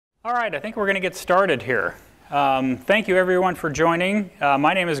All right, I think we're going to get started here. Thank you everyone for joining.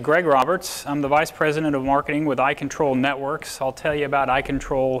 My name is Greg Roberts. I'm the Vice President of Marketing with iControl Networks. I'll tell you about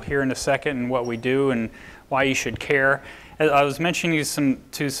iControl here in a second and what we do and why you should care. As I was mentioning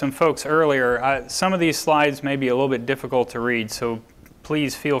to some folks earlier, some of these slides may be a little bit difficult to read, so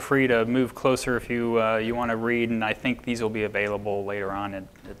please feel free to move closer if you want to read, and I think these will be available later on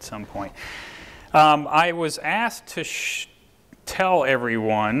at some point. I was asked to tell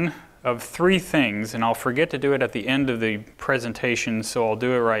everyone of three things, and I'll forget to do it at the end of the presentation, so I'll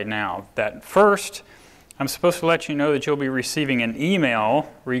do it right now. That first, I'm supposed to let you know that you'll be receiving an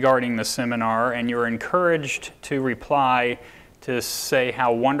email regarding the seminar, and you're encouraged to reply to say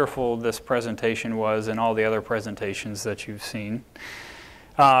how wonderful this presentation was and all the other presentations that you've seen.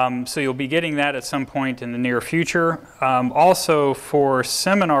 So you'll be getting that at some point in the near future. Also, for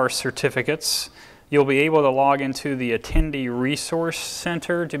seminar certificates, you'll be able to log into the Attendee Resource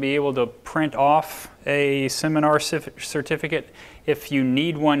Center to be able to print off a seminar certificate. If you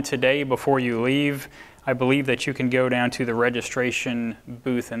need one today before you leave, I believe that you can go down to the registration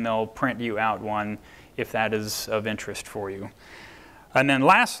booth and they'll print you out one if that is of interest for you. And then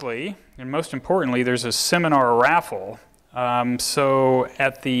lastly, and most importantly, there's a seminar raffle. So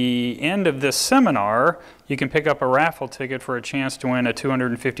at the end of this seminar, you can pick up a raffle ticket for a chance to win a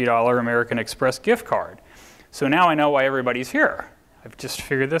 $250 American Express gift card. So now I know why everybody's here. I've just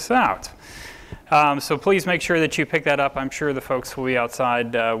figured this out. So please make sure that you pick that up. I'm sure the folks will be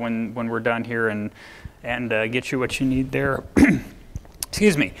outside when we're done here and get you what you need there.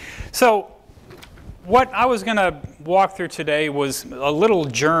 Excuse me. So what I was going to walk through today was a little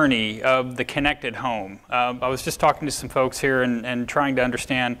journey of the connected home. I was just talking to some folks here and trying to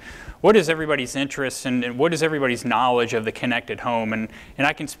understand what is everybody's interest and what is everybody's knowledge of the connected home. And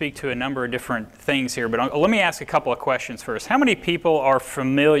I can speak to a number of different things here, but let me ask a couple of questions first. How many people are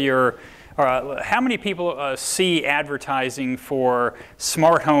familiar, or how many people see advertising for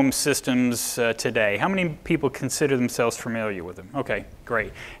smart home systems today? How many people consider themselves familiar with them? Okay,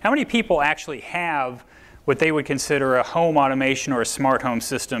 great. How many people actually have what they would consider a home automation or a smart home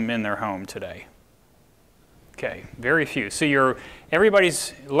system in their home today? Okay, very few. So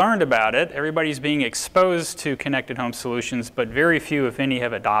everybody's learned about it, everybody's being exposed to connected home solutions, but very few, if any,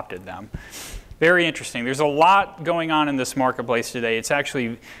 have adopted them. Very interesting. There's a lot going on in this marketplace today. It's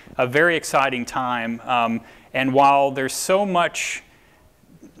actually a very exciting time. And while there's so much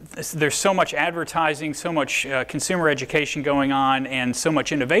advertising, so much consumer education going on, and so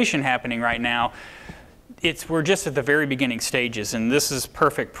much innovation happening right now, we're just at the very beginning stages, and this is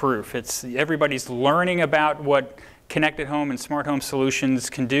perfect proof. Everybody's learning about what connected home and smart home solutions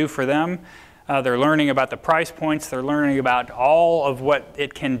can do for them. They're learning about the price points. They're learning about all of what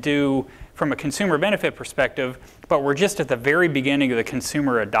it can do from a consumer benefit perspective, but we're just at the very beginning of the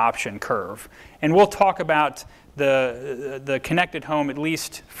consumer adoption curve. And we'll talk about the connected home, at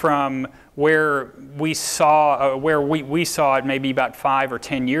least from where we saw it maybe about 5 or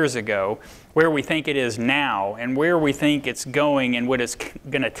 10 years ago, where we think it is now, and where we think it's going, and what it's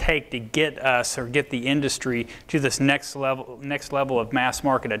going to take to get us or get the industry to this next level of mass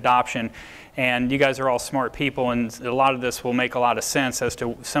market adoption. And you guys are all smart people, and a lot of this will make a lot of sense as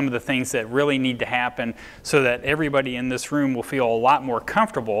to some of the things that really need to happen so that everybody in this room will feel a lot more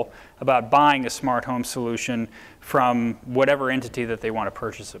comfortable about buying a smart home solution from whatever entity that they want to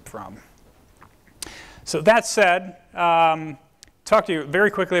purchase it from. So that said, talk to you very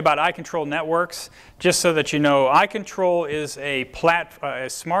quickly about iControl Networks, just so that you know. iControl is a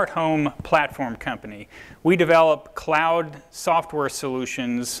smart home platform company. We develop cloud software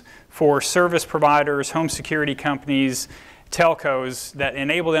solutions for service providers, home security companies, telcos that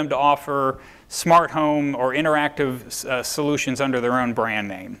enable them to offer smart home or interactive solutions under their own brand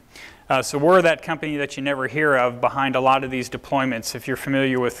name. So we're that company that you never hear of behind a lot of these deployments. If you're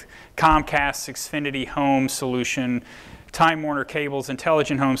familiar with Comcast's Xfinity Home solution, Time Warner Cable's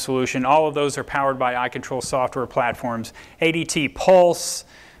Intelligent Home solution, all of those are powered by iControl software platforms. ADT Pulse,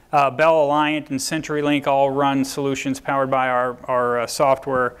 Bell Alliant, and CenturyLink all run solutions powered by our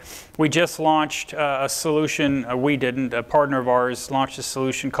software. We just launched a solution, a partner of ours launched a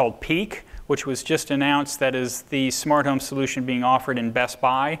solution called Peak, which was just announced. That is the smart home solution being offered in Best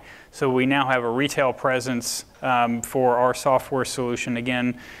Buy. So we now have a retail presence for our software solution.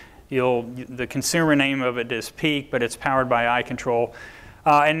 Again, the consumer name of it is Peak, but it's powered by iControl.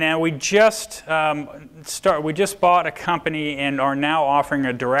 And now we just bought a company and are now offering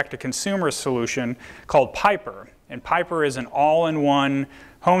a direct-to-consumer solution called Piper. And Piper is an all-in-one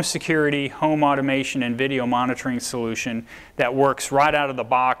home security, home automation, and video monitoring solution that works right out of the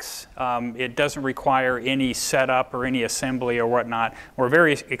box. It doesn't require any setup or any assembly or whatnot. We're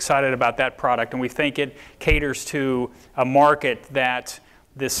very excited about that product, and we think it caters to a market that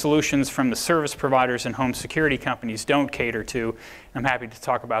the solutions from the service providers and home security companies don't cater to. I'm happy to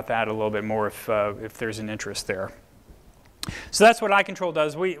talk about that a little bit more if there's an interest there. So that's what iControl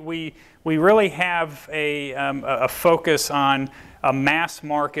does. We really have a focus on mass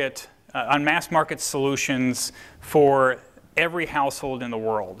market solutions for every household in the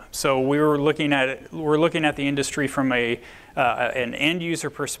world. So we're looking at the industry from an end user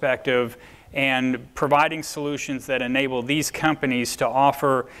perspective and providing solutions that enable these companies to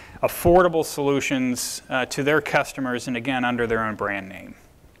offer affordable solutions to their customers, and again, under their own brand name.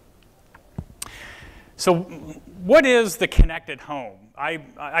 So what is the connected home?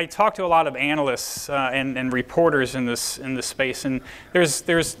 I talk to a lot of analysts and reporters in this space, and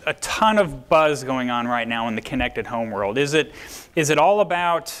there's a ton of buzz going on right now in the connected home world. Is it all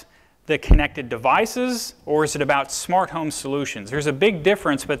about the connected devices, or is it about smart home solutions? There's a big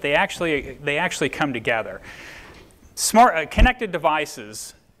difference, but they actually come together. Connected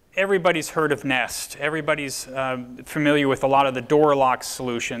devices. Everybody's heard of Nest. Everybody's familiar with a lot of the door lock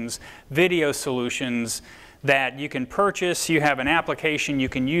solutions, video solutions that you can purchase. You have an application, you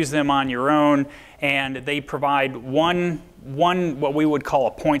can use them on your own, and they provide one what we would call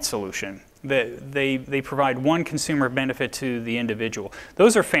a point solution. They provide one consumer benefit to the individual.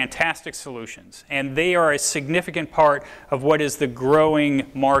 Those are fantastic solutions, and they are a significant part of what is the growing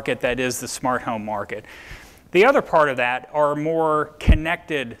market that is the smart home market. The other part of that are more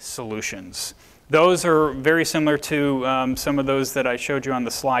connected solutions. Those are very similar to some of those that I showed you on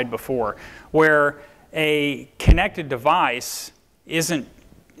the slide before, where a connected device is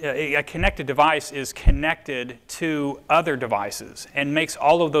connected to other devices and makes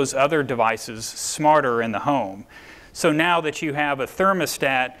all of those other devices smarter in the home. So now that you have a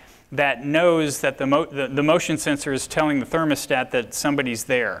thermostat that knows that the motion sensor is telling the thermostat that somebody's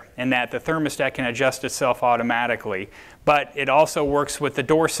there and that the thermostat can adjust itself automatically, but it also works with the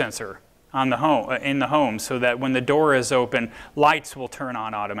door sensor on the home, in the home, so that when the door is open, lights will turn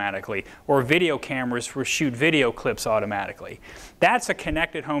on automatically, or video cameras will shoot video clips automatically. That's a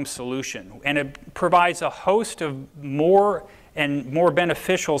connected home solution, and it provides a host of more and more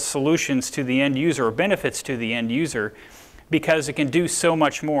beneficial solutions to the end user, or benefits to the end user, because it can do so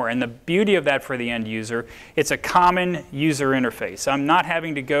much more. And the beauty of that for the end user, it's a common user interface. I'm not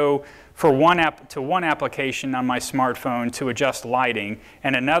having to go for one application on my smartphone to adjust lighting,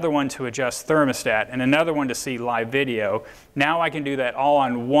 and another one to adjust thermostat, and another one to see live video. Now I can do that all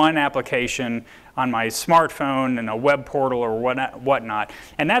on one application on my smartphone and a web portal or whatnot.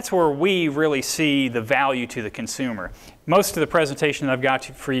 And that's where we really see the value to the consumer. Most of the presentation that I've got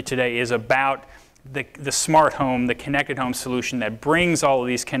for you today is about the smart home, the connected home solution that brings all of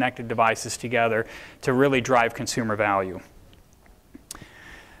these connected devices together to really drive consumer value.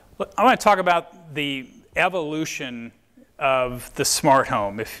 I want to talk about the evolution of the smart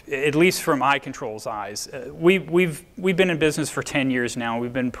home, at least from iControl's eyes. We've been in business for 10 years now.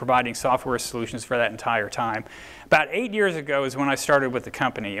 We've been providing software solutions for that entire time. About 8 years ago is when I started with the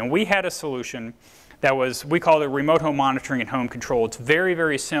company, and we had a solution that was, we called it remote home monitoring and home control. It's very,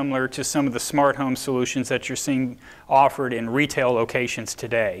 very similar to some of the smart home solutions that you're seeing offered in retail locations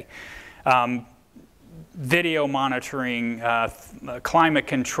today. Video monitoring, climate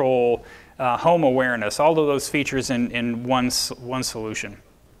control, home awareness, all of those features in one solution.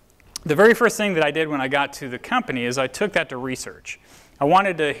 The very first thing that I did when I got to the company is I took that to research. I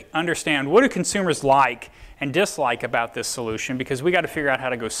wanted to understand, what do consumers like and dislike about this solution, because we got to figure out how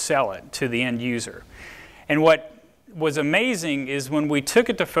to go sell it to the end user. And what was amazing is when we took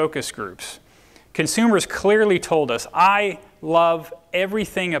it to focus groups, consumers clearly told us, I love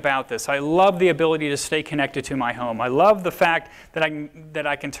everything about this. I love the ability to stay connected to my home. I love the fact that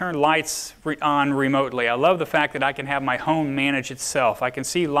I can turn lights on remotely. I love the fact that I can have my home manage itself. I can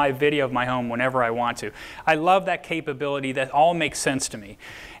see live video of my home whenever I want to. I love that capability. That all makes sense to me.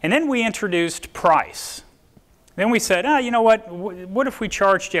 And then we introduced price. Then we said, you know what if we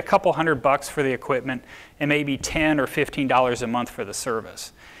charged you a couple $100 for the equipment and maybe $10 or $15 a month for the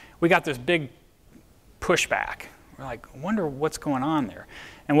service? We got this big pushback. We're like, I wonder what's going on there.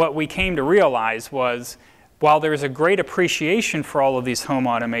 And what we came to realize was, while there's a great appreciation for all of these home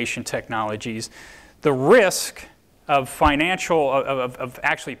automation technologies, the risk of of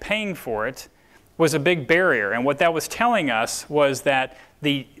actually paying for it was a big barrier. And what that was telling us was that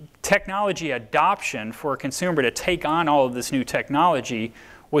the technology adoption for a consumer to take on all of this new technology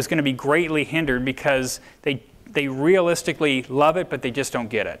was going to be greatly hindered, because they realistically love it, but they just don't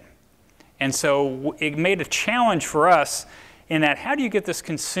get it. And so it made a challenge for us in that how do you get this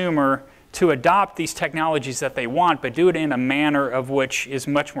consumer to adopt these technologies that they want, but do it in a manner of which is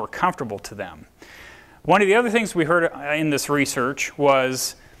much more comfortable to them. One of the other things we heard in this research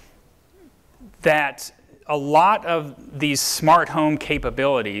was that a lot of these smart home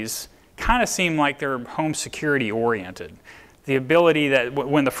capabilities kind of seem like they're home security oriented. The ability that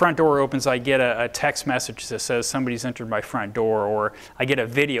when the front door opens, I get a text message that says somebody's entered my front door, or I get a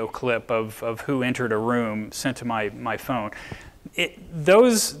video clip of who entered a room sent to my phone.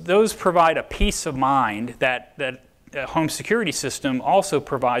 Those provide a peace of mind that a home security system also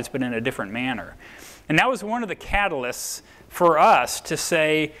provides, but in a different manner. And that was one of the catalysts for us to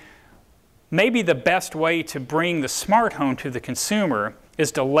say, maybe the best way to bring the smart home to the consumer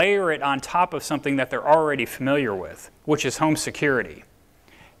is to layer it on top of something that they're already familiar with, which is home security.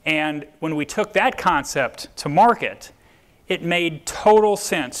 And when we took that concept to market, it made total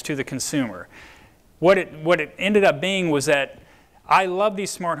sense to the consumer. What it ended up being was that I love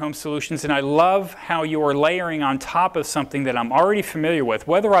these smart home solutions, and I love how you are layering on top of something that I'm already familiar with.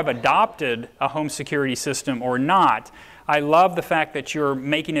 Whether I've adopted a home security system or not, I love the fact that you're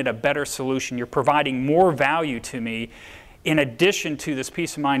making it a better solution. You're providing more value to me in addition to this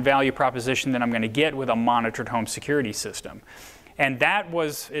peace of mind value proposition that I'm going to get with a monitored home security system. And that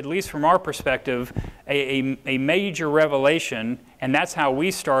was, at least from our perspective, a major revelation, and that's how we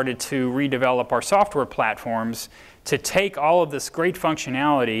started to redevelop our software platforms to take all of this great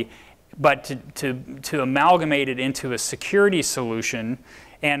functionality, but to amalgamate it into a security solution,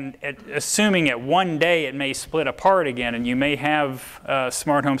 and assuming that one day it may split apart again, and you may have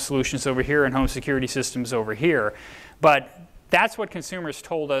smart home solutions over here and home security systems over here. But that's what consumers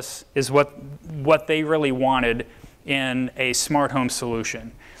told us is what they really wanted in a smart home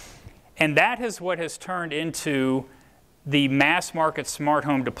solution. And that is what has turned into the mass market smart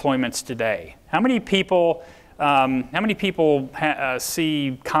home deployments today. How many people see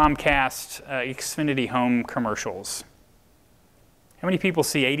Comcast Xfinity Home commercials? How many people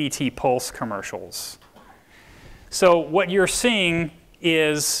see ADT Pulse commercials? So what you're seeing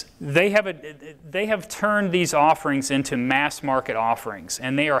is they have turned these offerings into mass market offerings,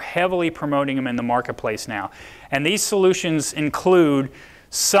 and they are heavily promoting them in the marketplace now. And these solutions include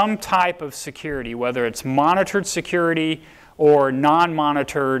some type of security, whether it's monitored security or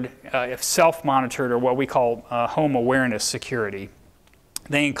non-monitored, self-monitored, or what we call home awareness security.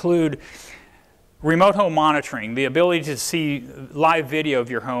 They include remote home monitoring, the ability to see live video of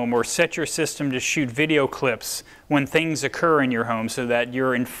your home or set your system to shoot video clips when things occur in your home so that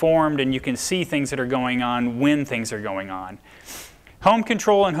you're informed and you can see things that are going on when things are going on. Home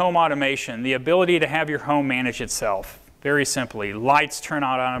control and home automation, the ability to have your home manage itself. Very simply, lights turn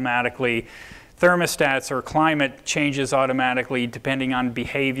on automatically, thermostats or climate changes automatically depending on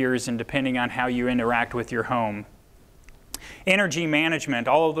behaviors and depending on how you interact with your home. Energy management,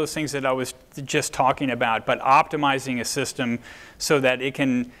 all of those things that I was just talking about, but optimizing a system so that it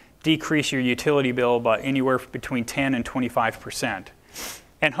can decrease your utility bill by anywhere between 10 and 25%.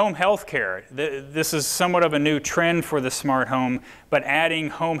 And home health care. This is somewhat of a new trend for the smart home, but adding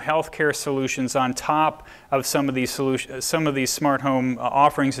home health care solutions on top of some of these smart home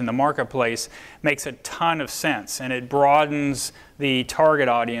offerings in the marketplace makes a ton of sense, and it broadens the target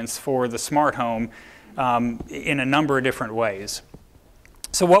audience for the smart home in a number of different ways.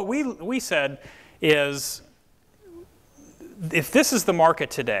 So what we said is, if this is the market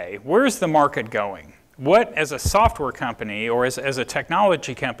today, where's the market going? What, as a software company or as a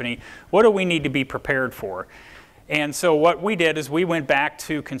technology company, what do we need to be prepared for? And so what we did is we went back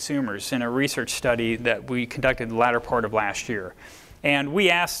to consumers in a research study that we conducted the latter part of last year. And we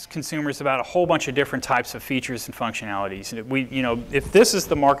asked consumers about a whole bunch of different types of features and functionalities. If this is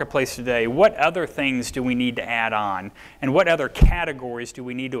the marketplace today, what other things do we need to add on? And what other categories do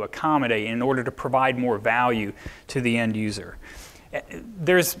we need to accommodate in order to provide more value to the end user?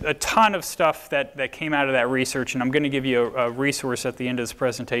 There's a ton of stuff that came out of that research, and I'm going to give you a resource at the end of this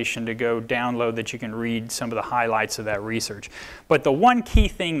presentation to go download that you can read some of the highlights of that research. But the one key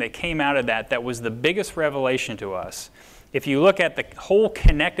thing that came out of that was the biggest revelation to us, if you look at the whole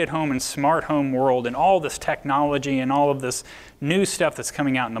connected home and smart home world and all this technology and all of this new stuff that's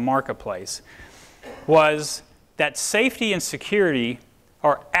coming out in the marketplace, was that safety and security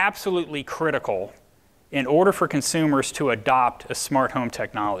are absolutely critical in order for consumers to adopt a smart home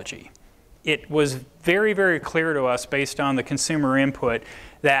technology. It was very, very clear to us based on the consumer input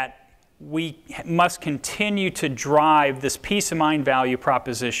that we must continue to drive this peace of mind value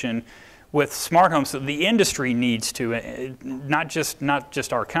proposition with smart homes. So the industry needs to, not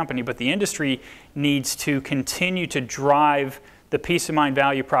just our company, but the industry needs to continue to drive the peace of mind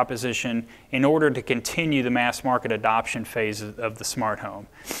value proposition in order to continue the mass market adoption phase of the smart home.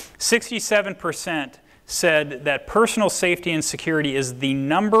 67% said that personal safety and security is the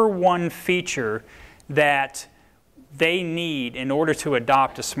 #1 feature that they need in order to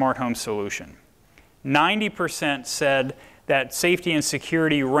adopt a smart home solution. 90% said that safety and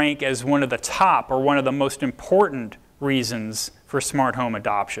security rank as one of the top or one of the most important reasons for smart home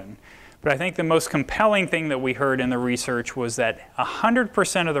adoption. But I think the most compelling thing that we heard in the research was that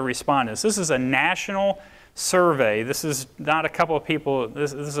 100% of the respondents, this is a national survey, this is not a couple of people,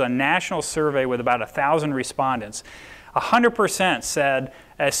 this is a national survey with about 1,000 respondents. 100% said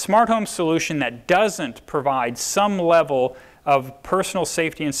a smart home solution that doesn't provide some level of personal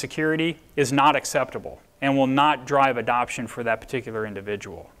safety and security is not acceptable and will not drive adoption for that particular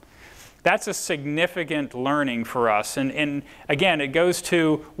individual. That's a significant learning for us. And again, it goes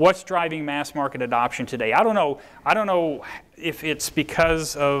to what's driving mass market adoption today. I don't know if it's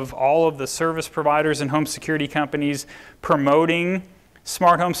because of all of the service providers and home security companies promoting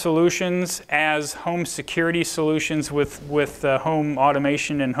smart home solutions as home security solutions with home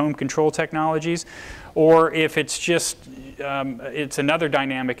automation and home control technologies, or if it's just it's another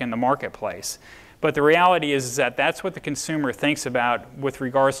dynamic in the marketplace. But the reality is that that's what the consumer thinks about with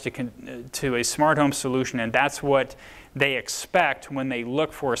regards to a smart home solution, and that's what they expect when they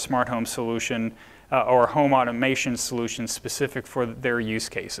look for a smart home solution or a home automation solution specific for their use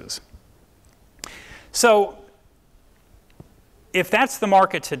cases. So if that's the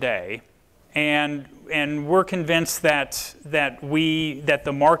market today, and we're convinced that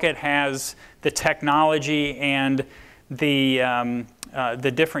the market has the technology and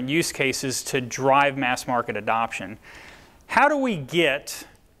the different use cases to drive mass market adoption, how do we get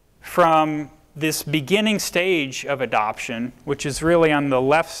from this beginning stage of adoption, which is really on the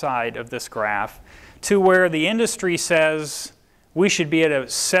left side of this graph, to where the industry says we should be at a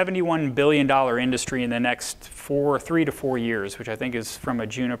 $71 billion industry in the next 3 to 4 years, which I think is from a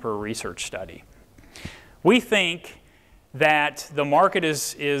Juniper research study? We think that the market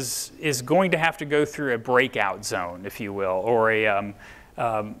is going to have to go through a breakout zone, if you will, or a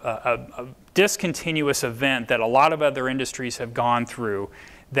discontinuous event that a lot of other industries have gone through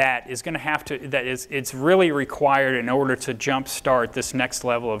that is going to have to, it's really required in order to jumpstart this next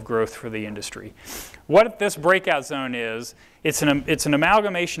level of growth for the industry. What this breakout zone is, it's an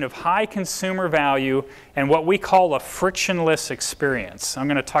amalgamation of high consumer value and what we call a frictionless experience. I'm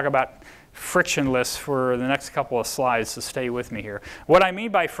going to talk about frictionless for the next couple of slides, so stay with me here. What I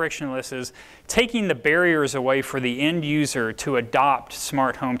mean by frictionless is taking the barriers away for the end user to adopt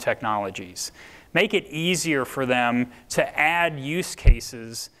smart home technologies. Make it easier for them to add use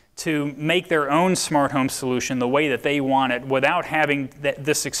cases to make their own smart home solution the way that they want it without having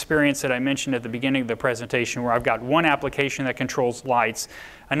this experience that I mentioned at the beginning of the presentation, where I've got one application that controls lights,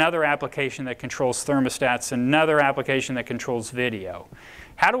 another application that controls thermostats, another application that controls video.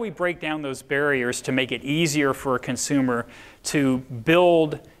 How do we break down those barriers to make it easier for a consumer to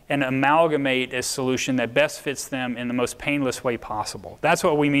build and amalgamate a solution that best fits them in the most painless way possible? That's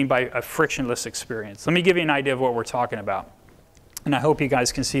what we mean by a frictionless experience. Let me give you an idea of what we're talking about. And I hope you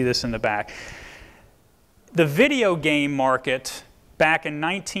guys can see this in the back. The video game market back in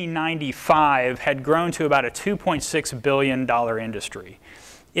 1995 had grown to about a $2.6 billion industry.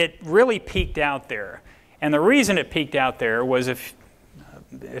 It really peaked out there. And the reason it peaked out there was if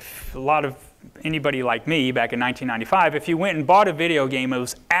anybody like me back in 1995, if you went and bought a video game, it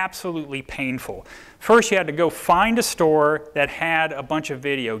was absolutely painful. First, you had to go find a store that had a bunch of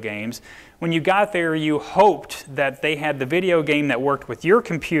video games. When you got there, you hoped that they had the video game that worked with your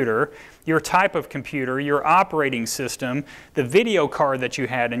computer, your type of computer, your operating system, the video card that you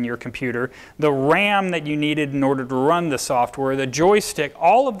had in your computer, the RAM that you needed in order to run the software, the joystick.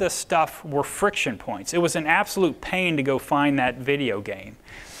 All of this stuff were friction points. It was an absolute pain to go find that video game.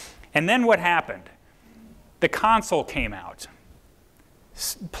 And then what happened? The console came out.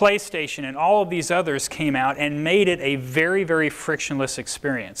 PlayStation and all of these others came out and made it a very, very frictionless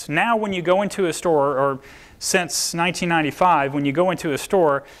experience. Now when you go into a store, or since 1995, when you go into a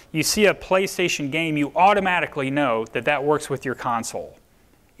store, you see a PlayStation game, you automatically know that that works with your console.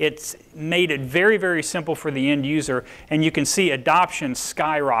 It's made it very, very simple for the end user, and you can see adoption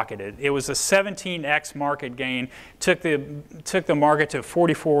skyrocketed. It was a 17x market gain, took the market to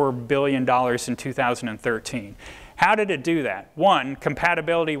 $44 billion in 2013. How did it do that? One,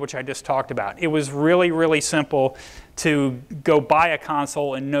 compatibility, which I just talked about. It was really, really simple to go buy a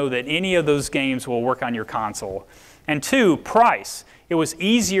console and know that any of those games will work on your console. And 2, price. It was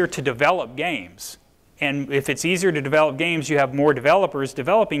easier to develop games. And if it's easier to develop games, you have more developers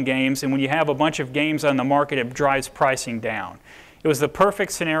developing games, and when you have a bunch of games on the market, it drives pricing down. It was the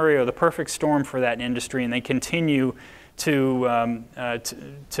perfect scenario, the perfect storm for that industry, and they continue to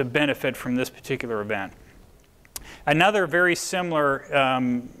benefit from this particular event. Another very similar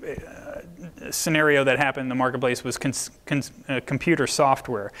scenario that happened in the marketplace was computer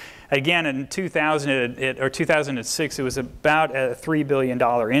software. Again, in 2006, it was about a $3 billion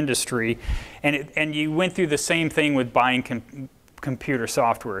industry, and you went through the same thing with buying computer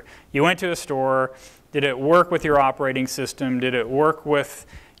software. You went to a store. Did it work with your operating system? Did it work with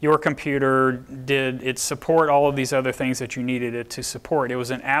your computer? Did it support all of these other things that you needed it to support? It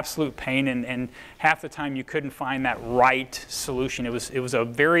was an absolute pain, and half the time you couldn't find that right solution. It was a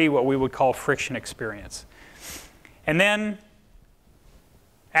very, what we would call, friction experience. And then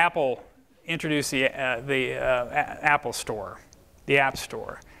Apple introduced the Apple Store, the App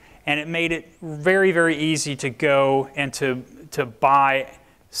Store. And it made it very, very easy to go and to buy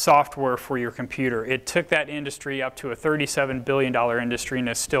software for your computer. It took that industry up to a $37 billion industry, and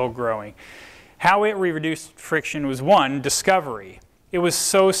it's still growing. How it reduced friction was, 1, discovery. It was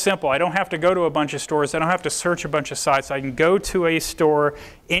so simple. I don't have to go to a bunch of stores. I don't have to search a bunch of sites. I can go to a store.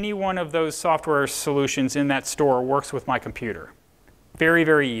 Any one of those software solutions in that store works with my computer. Very,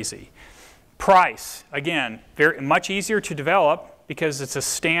 very easy. Price, again, much easier to develop because it's a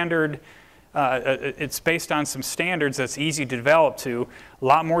standard. It's based on some standards that's easy to develop to. A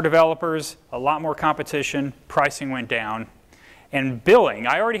lot more developers, a lot more competition, pricing went down. And billing,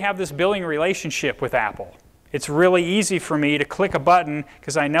 I already have this billing relationship with Apple. It's really easy for me to click a button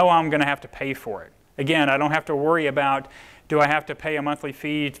because I know I'm going to have to pay for it. Again, I don't have to worry about, do I have to pay a monthly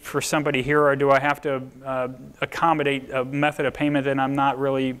fee for somebody here, or do I have to accommodate a method of payment that I'm not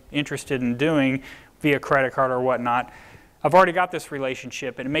really interested in doing via credit card or whatnot. I've already got this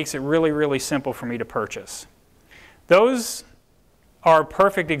relationship, and it makes it really, really simple for me to purchase. Those are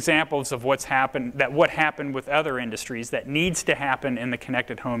perfect examples of what happened with other industries that needs to happen in the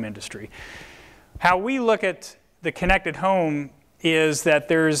connected home industry. How we look at the connected home is that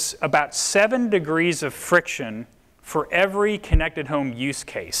there's about 7 degrees of friction for every connected home use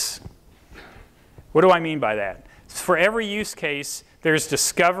case. What do I mean by that? For every use case, there's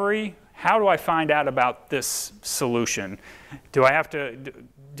discovery. How do I find out about this solution? Do I have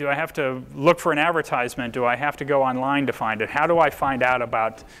to look for an advertisement? Do I have to go online to find it? How do I find out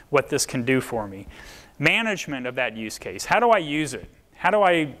about what this can do for me? Management of that use case. How do I use it? How do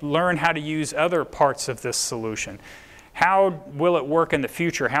I learn how to use other parts of this solution? How will it work in the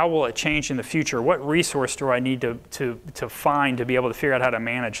future? How will it change in the future? What resource do I need to find to be able to figure out how to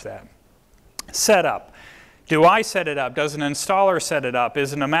manage that? Setup. Do I set it up? Does an installer set it up?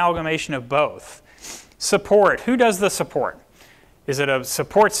 Is it an amalgamation of both? Support. Who does the support? Is it a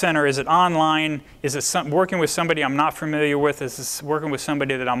support center? Is it online? Is it working with somebody I'm not familiar with? Is it working with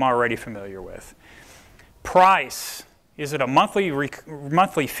somebody that I'm already familiar with? Price. Is it a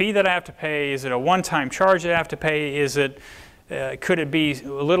monthly fee that I have to pay? Is it a one-time charge that I have to pay? Is it, could it be a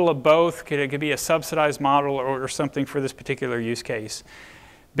little of both? Could it be a subsidized model or something for this particular use case?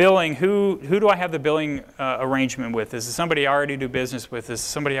 Billing, who do I have the billing arrangement with? Is it somebody I already do business with? Is it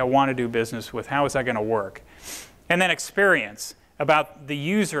somebody I want to do business with? How is that going to work? And then experience, about the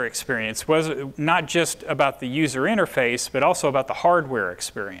user experience. Was it not just about the user interface, but also about the hardware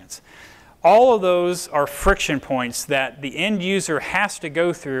experience? All of those are friction points that the end user has to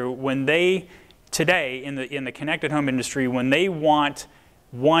go through when they, today in the connected home industry, when they want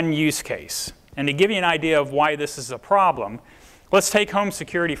one use case. And to give you an idea of why this is a problem, let's take home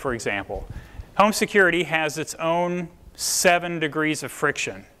security, for example. Home security has its own 7 degrees of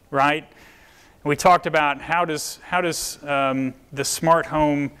friction, right? We talked about how does the smart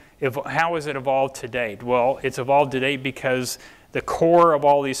home, how has it evolved to date? Well, it's evolved to date because the core of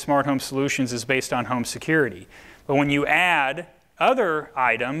all these smart home solutions is based on home security. But when you add other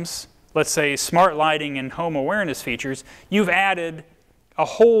items, let's say smart lighting and home awareness features, you've added a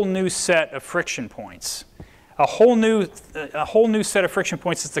whole new set of friction points. A whole new set of friction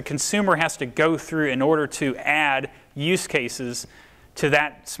points that the consumer has to go through in order to add use cases to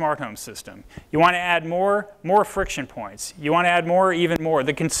that smart home system. You want to add more friction points. You want to add even more.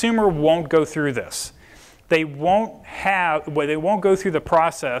 The consumer won't go through this. They won't go through the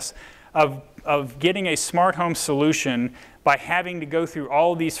process of getting a smart home solution by having to go through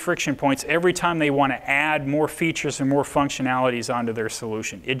all of these friction points every time they want to add more features and more functionalities onto their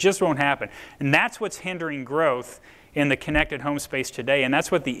solution. It just won't happen. And that's what's hindering growth in the connected home space today. And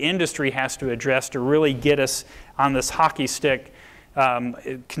that's what the industry has to address to really get us on this hockey stick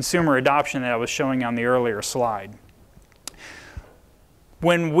consumer adoption that I was showing on the earlier slide.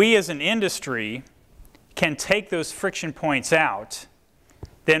 When we as an industry can take those friction points out,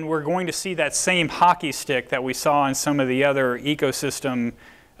 then we're going to see that same hockey stick that we saw in some of the other ecosystem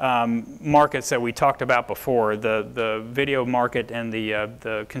markets that we talked about before, the video market and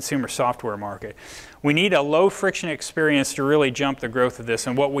the consumer software market. We need a low friction experience to really jump the growth of this.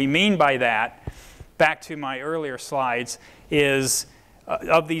 And what we mean by that, back to my earlier slides, is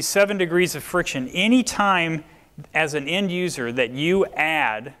of these 7 degrees of friction, any time as an end user that you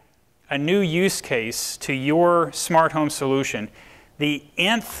add a new use case to your smart home solution, the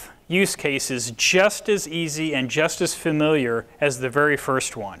nth use case is just as easy and just as familiar as the very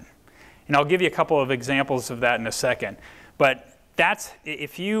first one. And I'll give you a couple of examples of that in a second. But that's,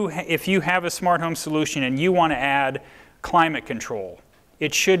 if you have a smart home solution and you want to add climate control,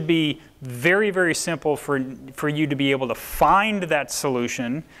 it should be very, very simple for you to be able to find that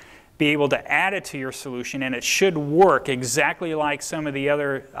solution, be able to add it to your solution, and it should work exactly like some of the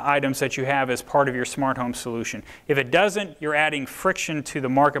other items that you have as part of your smart home solution. If it doesn't, you're adding friction to the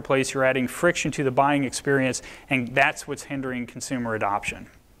marketplace, you're adding friction to the buying experience, and that's what's hindering consumer adoption.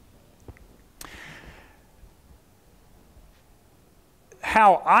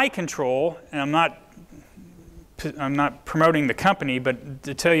 How iControl, and I'm not promoting the company, but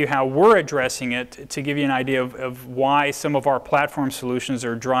to tell you how we're addressing it, to give you an idea of why some of our platform solutions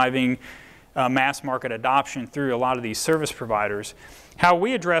are driving mass market adoption through a lot of these service providers. How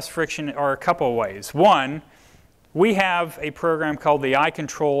we address friction are a couple of ways. One, we have a program called the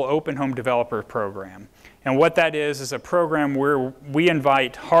iControl Open Home Developer Program. And what that is a program where we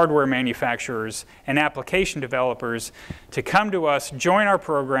invite hardware manufacturers and application developers to come to us, join our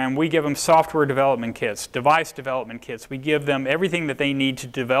program. We give them software development kits, device development kits. We give them everything that they need to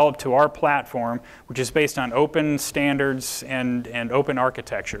develop to our platform, which is based on open standards and open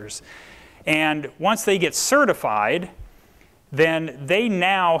architectures. And once they get certified, then they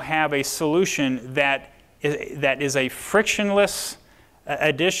now have a solution that is a frictionless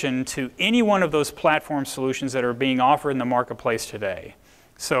addition to any one of those platform solutions that are being offered in the marketplace today.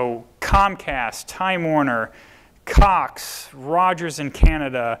 So Comcast, Time Warner, Cox, Rogers in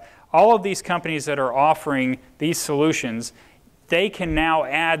Canada, all of these companies that are offering these solutions, they can now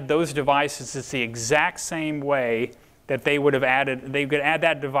add those devices. It's the exact same way that they would have added, they could add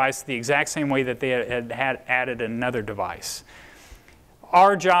that device the exact same way that they had added another device.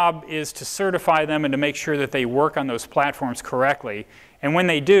 Our job is to certify them and to make sure that they work on those platforms correctly. And when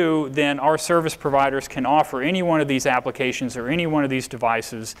they do, then our service providers can offer any one of these applications or any one of these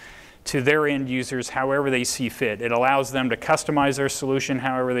devices to their end users however they see fit. It allows them to customize their solution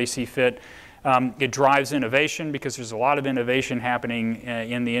however they see fit. It drives innovation because there's a lot of innovation happening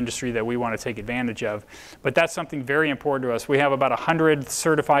in the industry that we want to take advantage of. But that's something very important to us. We have about 100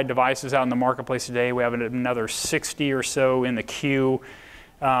 certified devices out in the marketplace today. We have another 60 or so in the queue,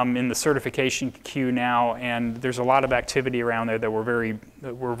 in the certification queue now, and there's a lot of activity around there that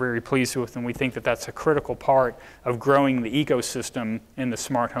we're very pleased with, and we think that that's a critical part of growing the ecosystem in the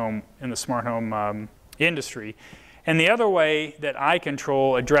smart home industry. And the other way that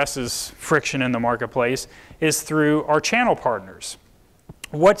iControl addresses friction in the marketplace is through our channel partners.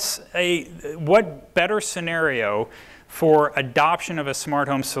 What better scenario for adoption of a smart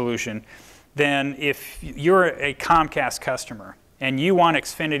home solution than if you're a Comcast customer and you want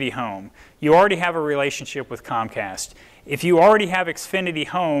Xfinity Home. You already have a relationship with Comcast. If you already have Xfinity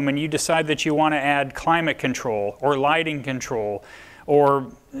Home and you decide that you want to add climate control or lighting control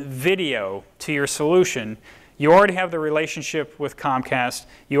or video to your solution, you already have the relationship with Comcast.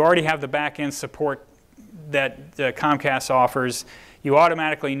 You already have the back-end support that Comcast offers. You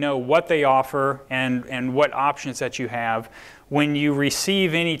automatically know what they offer and what options that you have. When you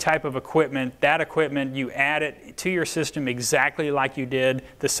receive any type of equipment, that equipment, you add it to your system exactly like you did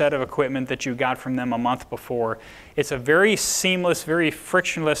the set of equipment that you got from them a month before. It's a very seamless, very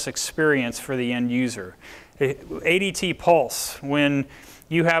frictionless experience for the end user. ADT Pulse, when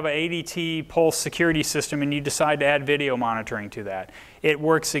you have an ADT Pulse security system and you decide to add video monitoring to that, it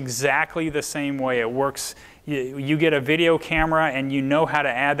works exactly the same way. It works. You get a video camera and you know how to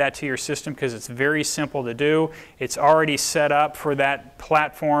add that to your system because it's very simple to do. It's already set up for that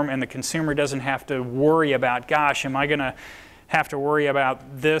platform and the consumer doesn't have to worry about, gosh, am I going to have to worry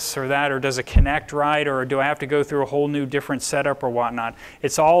about this or that, or does it connect right, or do I have to go through a whole new different setup or whatnot.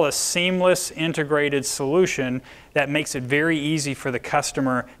 It's all a seamless integrated solution that makes it very easy for the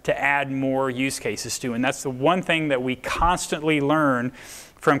customer to add more use cases to. And that's the one thing that we constantly learn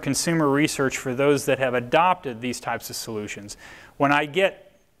from consumer research for those that have adopted these types of solutions. When I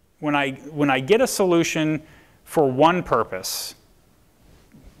get a solution for one purpose,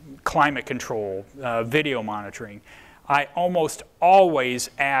 climate control, video monitoring, I almost always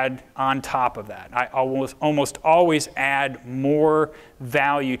add on top of that. I almost always add more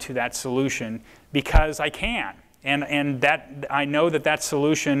value to that solution because I can. And that I know that that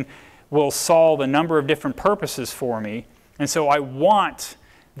solution will solve a number of different purposes for me. And so I want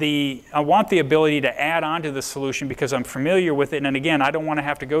the ability to add on to the solution because I'm familiar with it. And again, I don't want to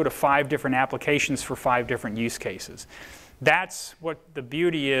have to go to 5 different applications for 5 different use cases. That's what the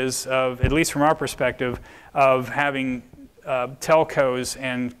beauty is of, at least from our perspective, of having telcos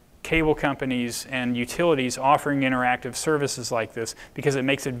and cable companies and utilities offering interactive services like this, because it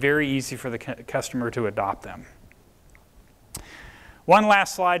makes it very easy for the customer to adopt them. One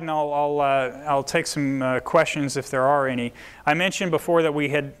last slide, and I'll take some questions if there are any. I mentioned before that we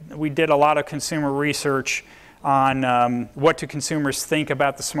did a lot of consumer research on what do consumers think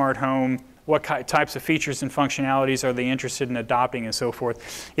about the smart home, what types of features and functionalities are they interested in adopting, and so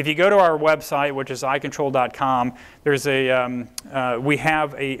forth. If you go to our website, which is iControl.com, there's we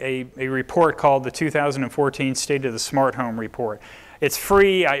have a report called the 2014 State of the Smart Home Report. It's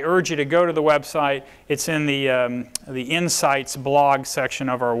free. I urge you to go to the website. It's in the Insights blog section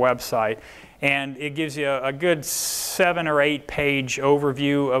of our website. And it gives you a good 7 or 8 page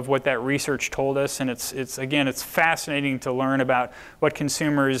overview of what that research told us. And again, it's fascinating to learn about what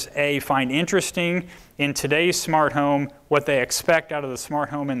consumers, A, find interesting in today's smart home, what they expect out of the smart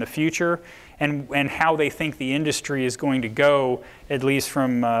home in the future, and how they think the industry is going to go, at least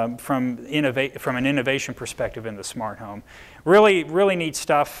from an innovation perspective in the smart home. Really, really neat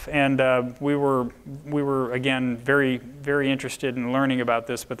stuff, and we were again very, very interested in learning about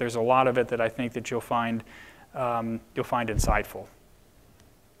this. But there's a lot of it that I think that you'll find insightful.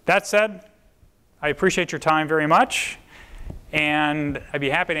 That said, I appreciate your time very much, and I'd be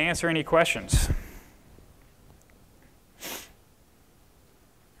happy to answer any questions.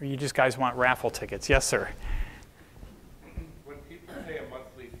 Or you just guys want raffle tickets? Yes, sir. When people pay a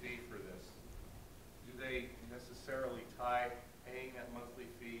monthly fee for this, do they necessarily tie paying that monthly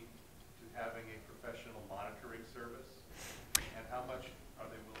fee to having a professional monitoring service? And how much are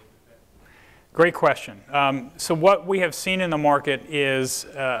they willing to pay? Great question. So what we have seen in the market is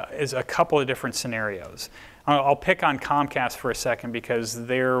a couple of different scenarios. I'll pick on Comcast for a second because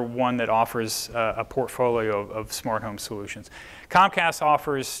they're one that offers a portfolio of smart home solutions. Comcast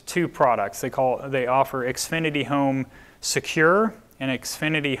offers 2 products. They offer Xfinity Home Secure and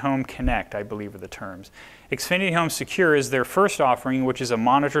Xfinity Home Connect, I believe are the terms. Xfinity Home Secure is their first offering, which is a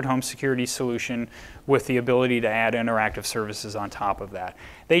monitored home security solution with the ability to add interactive services on top of that.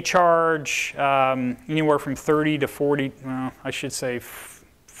 They charge anywhere from $30 to $40, well, I should say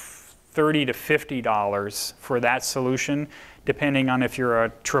 $30 to $50 for that solution, depending on if you're a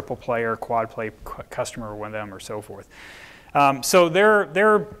triple play or quad play customer with them or so forth. So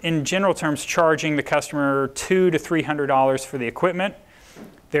they're in general terms charging the customer $200 to $300 for the equipment.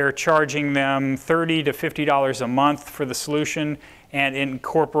 They're charging them $30 to $50 a month for the solution, and it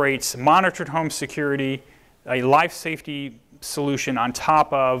incorporates monitored home security, a life safety solution on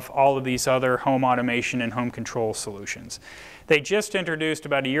top of all of these other home automation and home control solutions. They just introduced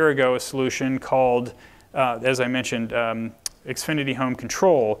about a year ago a solution called, as I mentioned, Xfinity Home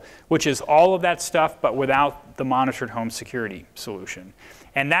Control, which is all of that stuff but without the monitored home security solution.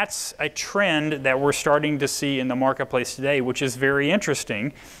 And that's a trend that we're starting to see in the marketplace today, which is very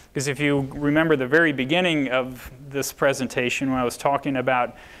interesting, because if you remember the very beginning of this presentation when I was talking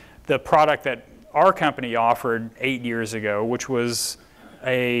about the product that our company offered 8 years ago, which was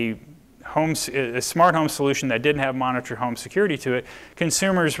a smart home solution that didn't have monitored home security to it,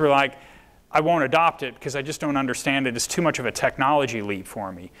 consumers were like, I won't adopt it because I just don't understand it. It's too much of a technology leap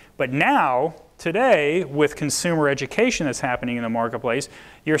for me. But now, today, with consumer education that's happening in the marketplace,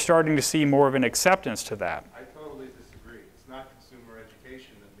 you're starting to see more of an acceptance to that. I totally disagree. It's not consumer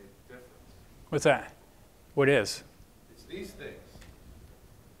education that made the difference. What's that? What is? It's these things.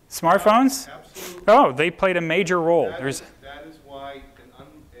 Smartphones? Absolutely. Oh, they played a major role. That is why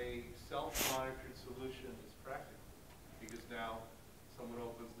a self-monitored solution is practical, because now someone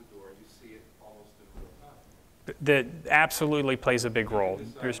opens the door, you see it almost in real time. That absolutely plays a big role.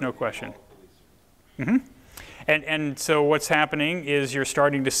 There's no question. Mm-hmm. And so what's happening is you're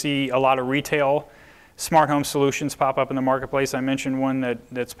starting to see a lot of retail smart home solutions pop up in the marketplace. I mentioned one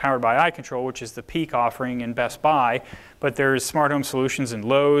that's powered by iControl, which is the Peak offering in Best Buy, but there's smart home solutions in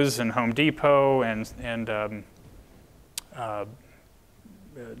Lowe's and Home Depot and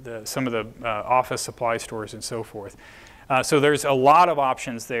some of the office supply stores and so forth. So there's a lot of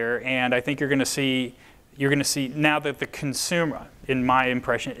options there, and I think you're going to see now that the consumer, in my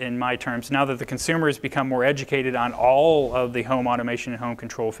impression, in my terms, now that the consumer has become more educated on all of the home automation and home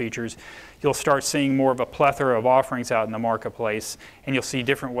control features, you'll start seeing more of a plethora of offerings out in the marketplace, and you'll see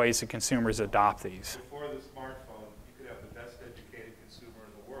different ways that consumers adopt these. Before the smartphone, you could have the best educated consumer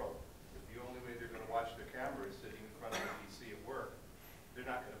in the world. If the only way they're going to watch their camera is sitting in front of the PC at work, they're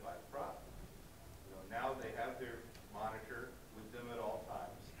not going to buy the product. You know, now they have their monitor with them at all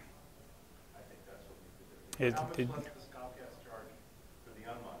times. I think that's what we could do. How much does Comcast charge for the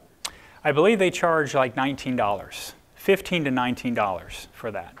unmonitored? I believe they charge like $19, $15 to $19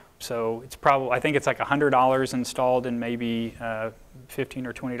 for that. So it's probably, I think it's like $100 installed and maybe $15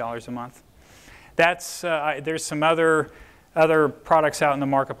 or $20 a month. That's, there's some other products out in the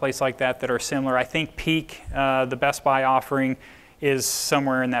marketplace like that that are similar. I think Peak, the Best Buy offering, is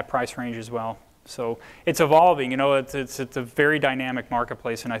somewhere in that price range as well. So it's evolving. You know, it's a very dynamic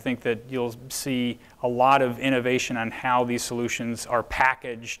marketplace, and I think that you'll see a lot of innovation on how these solutions are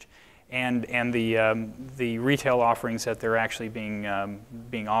packaged and the retail offerings that they're actually being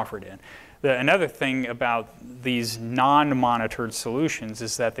offered in. Another thing about these non-monitored solutions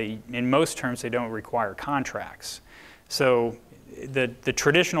is that in most terms, they don't require contracts. So the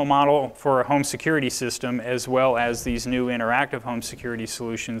traditional model for a home security system, as well as these new interactive home security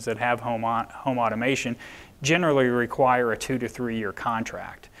solutions that have home automation, generally require a 2 to 3 year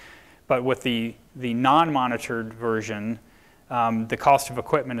contract. But with the non-monitored version, the cost of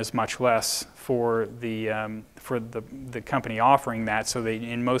equipment is much less for the company offering that, so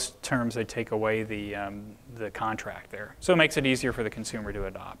in most terms they take away the contract there. So it makes it easier for the consumer to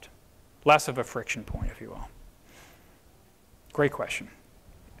adopt. Less of a friction point, if you will. Great question.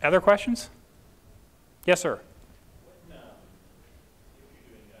 Other questions? Yes, sir. When, if you're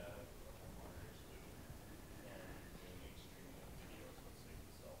doing a home monitoring solution and you're doing streaming videos, let's say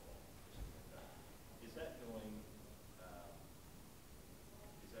the cell phone or something like that, is that going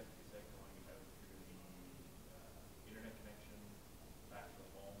out through the internet connection back to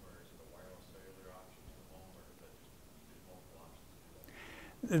the home, or is it a wireless cellular option to the home, or is that just there's multiple options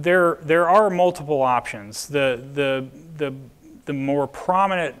to do that? There are multiple options. The more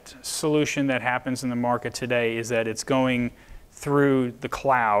prominent solution that happens in the market today is that it's going through the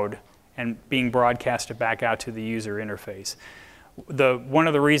cloud and being broadcasted back out to the user interface. One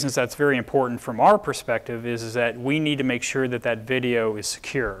of the reasons that's very important from our perspective is that we need to make sure that that video is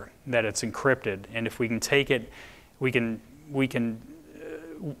secure, that it's encrypted, and if we can take it,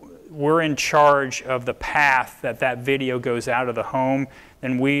 we're in charge of the path that video goes out of the home,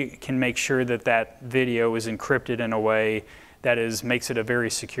 then we can make sure that that video is encrypted in a way that makes it a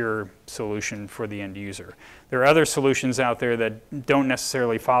very secure solution for the end user. There are other solutions out there that don't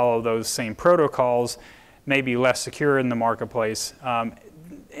necessarily follow those same protocols, may be less secure in the marketplace,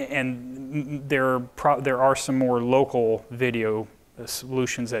 and there are some more local video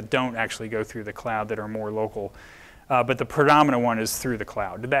solutions that don't actually go through the cloud that are more local. But the predominant one is through the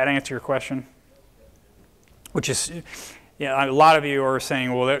cloud. Did that answer your question? Which is, yeah, a lot of you are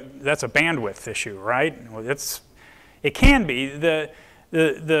saying, well, that's a bandwidth issue, right? Well, it can be.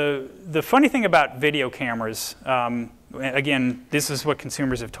 The funny thing about video cameras, again, this is what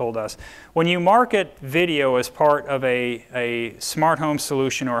consumers have told us. When you market video as part of a smart home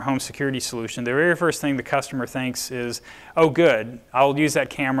solution or a home security solution, the very first thing the customer thinks is, oh good, I'll use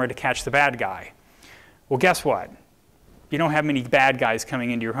that camera to catch the bad guy. Well, guess what? You don't have many bad guys coming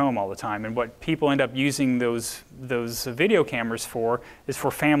into your home all the time, and what people end up using those video cameras for is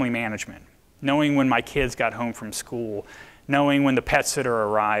for family management. Knowing when my kids got home from school, knowing when the pet sitter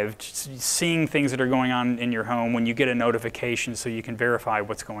arrived, seeing things that are going on in your home when you get a notification so you can verify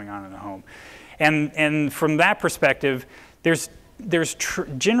what's going on in the home. And from that perspective, there's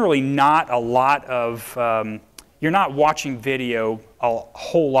generally not a lot of, you're not watching video a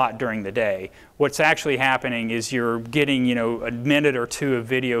whole lot during the day. What's actually happening is you're getting, a minute or two of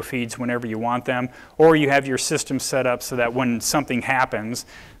video feeds whenever you want them, or you have your system set up so that when something happens,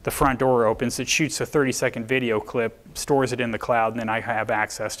 the front door opens, it shoots a 30-second video clip, stores it in the cloud, and then I have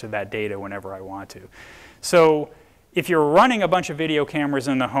access to that data whenever I want to. So if you're running a bunch of video cameras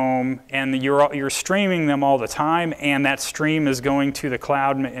in the home and you're streaming them all the time, and that stream is going to the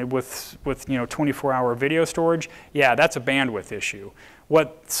cloud with 24-hour video storage, yeah, that's a bandwidth issue.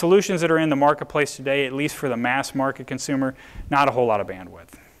 What solutions that are in the marketplace today, at least for the mass market consumer, not a whole lot of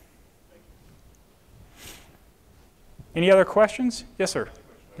bandwidth. Any other questions? Yes, sir.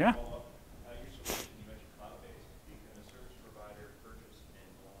 Yeah.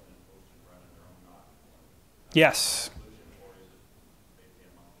 Yes.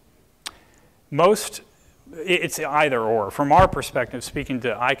 It's either or. From our perspective, speaking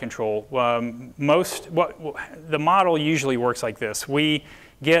to iControl, the model usually works like this. We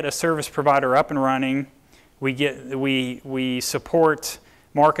get a service provider up and running. We support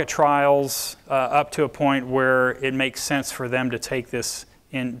market trials up to a point where it makes sense for them to take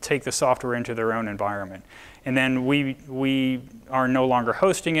the software into their own environment. And then we are no longer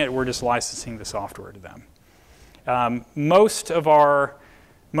hosting it. We're just licensing the software to them. Most of our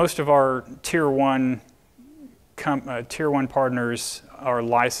tier one partners are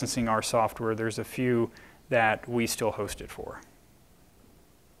licensing our software. There's a few that we still host it for.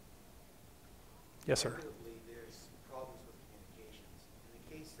 Yes, sir. Inevitably, there's problems with communications. In the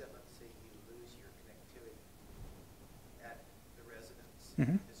case that, let's say, you lose your connectivity at the residence,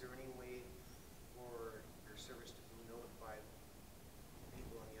 is there any way for your service to notify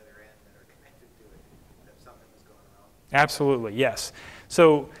people on the other end that are connected to it that something has gone wrong? Absolutely, yes.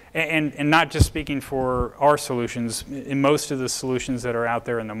 So, and not just speaking for our solutions, in most of the solutions that are out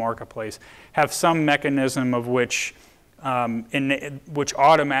there in the marketplace have some mechanism of which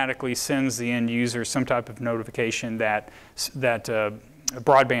automatically sends the end user some type of notification that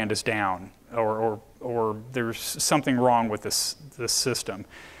broadband is down or there's something wrong with this system.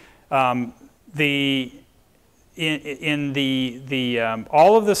 All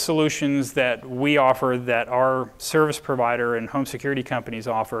of the solutions that we offer, that our service provider and home security companies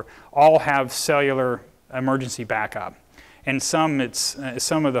offer, all have cellular emergency backup. And some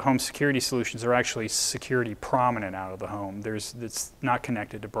of the home security solutions are actually security prominent out of the home. It's not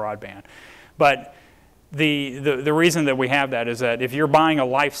connected to broadband. But the reason that we have that is that if you're buying a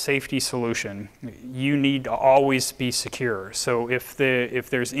life safety solution, you need to always be secure. So if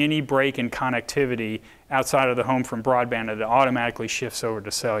there's any break in connectivity outside of the home from broadband, it automatically shifts over to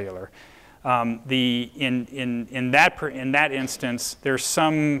cellular. In that instance, there's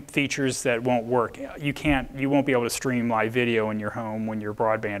some features that won't work. You won't be able to stream live video in your home when your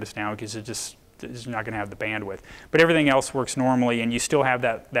broadband is down because it's not going to have the bandwidth. But everything else works normally, and you still have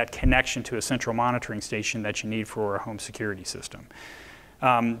that connection to a central monitoring station that you need for a home security system.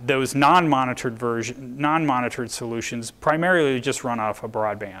 Those non-monitored solutions primarily just run off of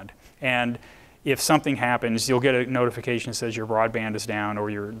broadband. And if something happens, you'll get a notification that says your broadband is down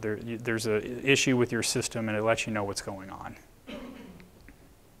or there's an issue with your system, and it lets you know what's going on.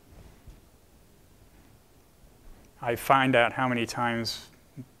 I find out how many times,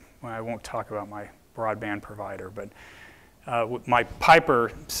 well, I won't talk about my broadband provider, but my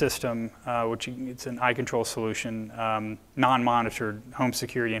Piper system, which it's an iControl solution, non-monitored home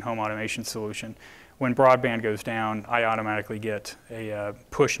security and home automation solution, when broadband goes down, I automatically get a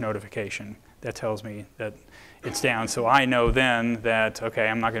push notification that tells me that it's down. So I know then that, okay,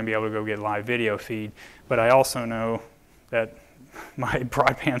 I'm not going to be able to go get live video feed, but I also know that my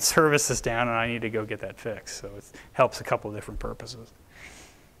broadband service is down and I need to go get that fixed. So it helps a couple of different purposes.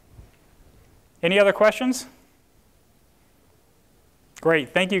 Any other questions?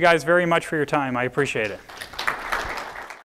 Great. Thank you guys very much for your time. I appreciate it.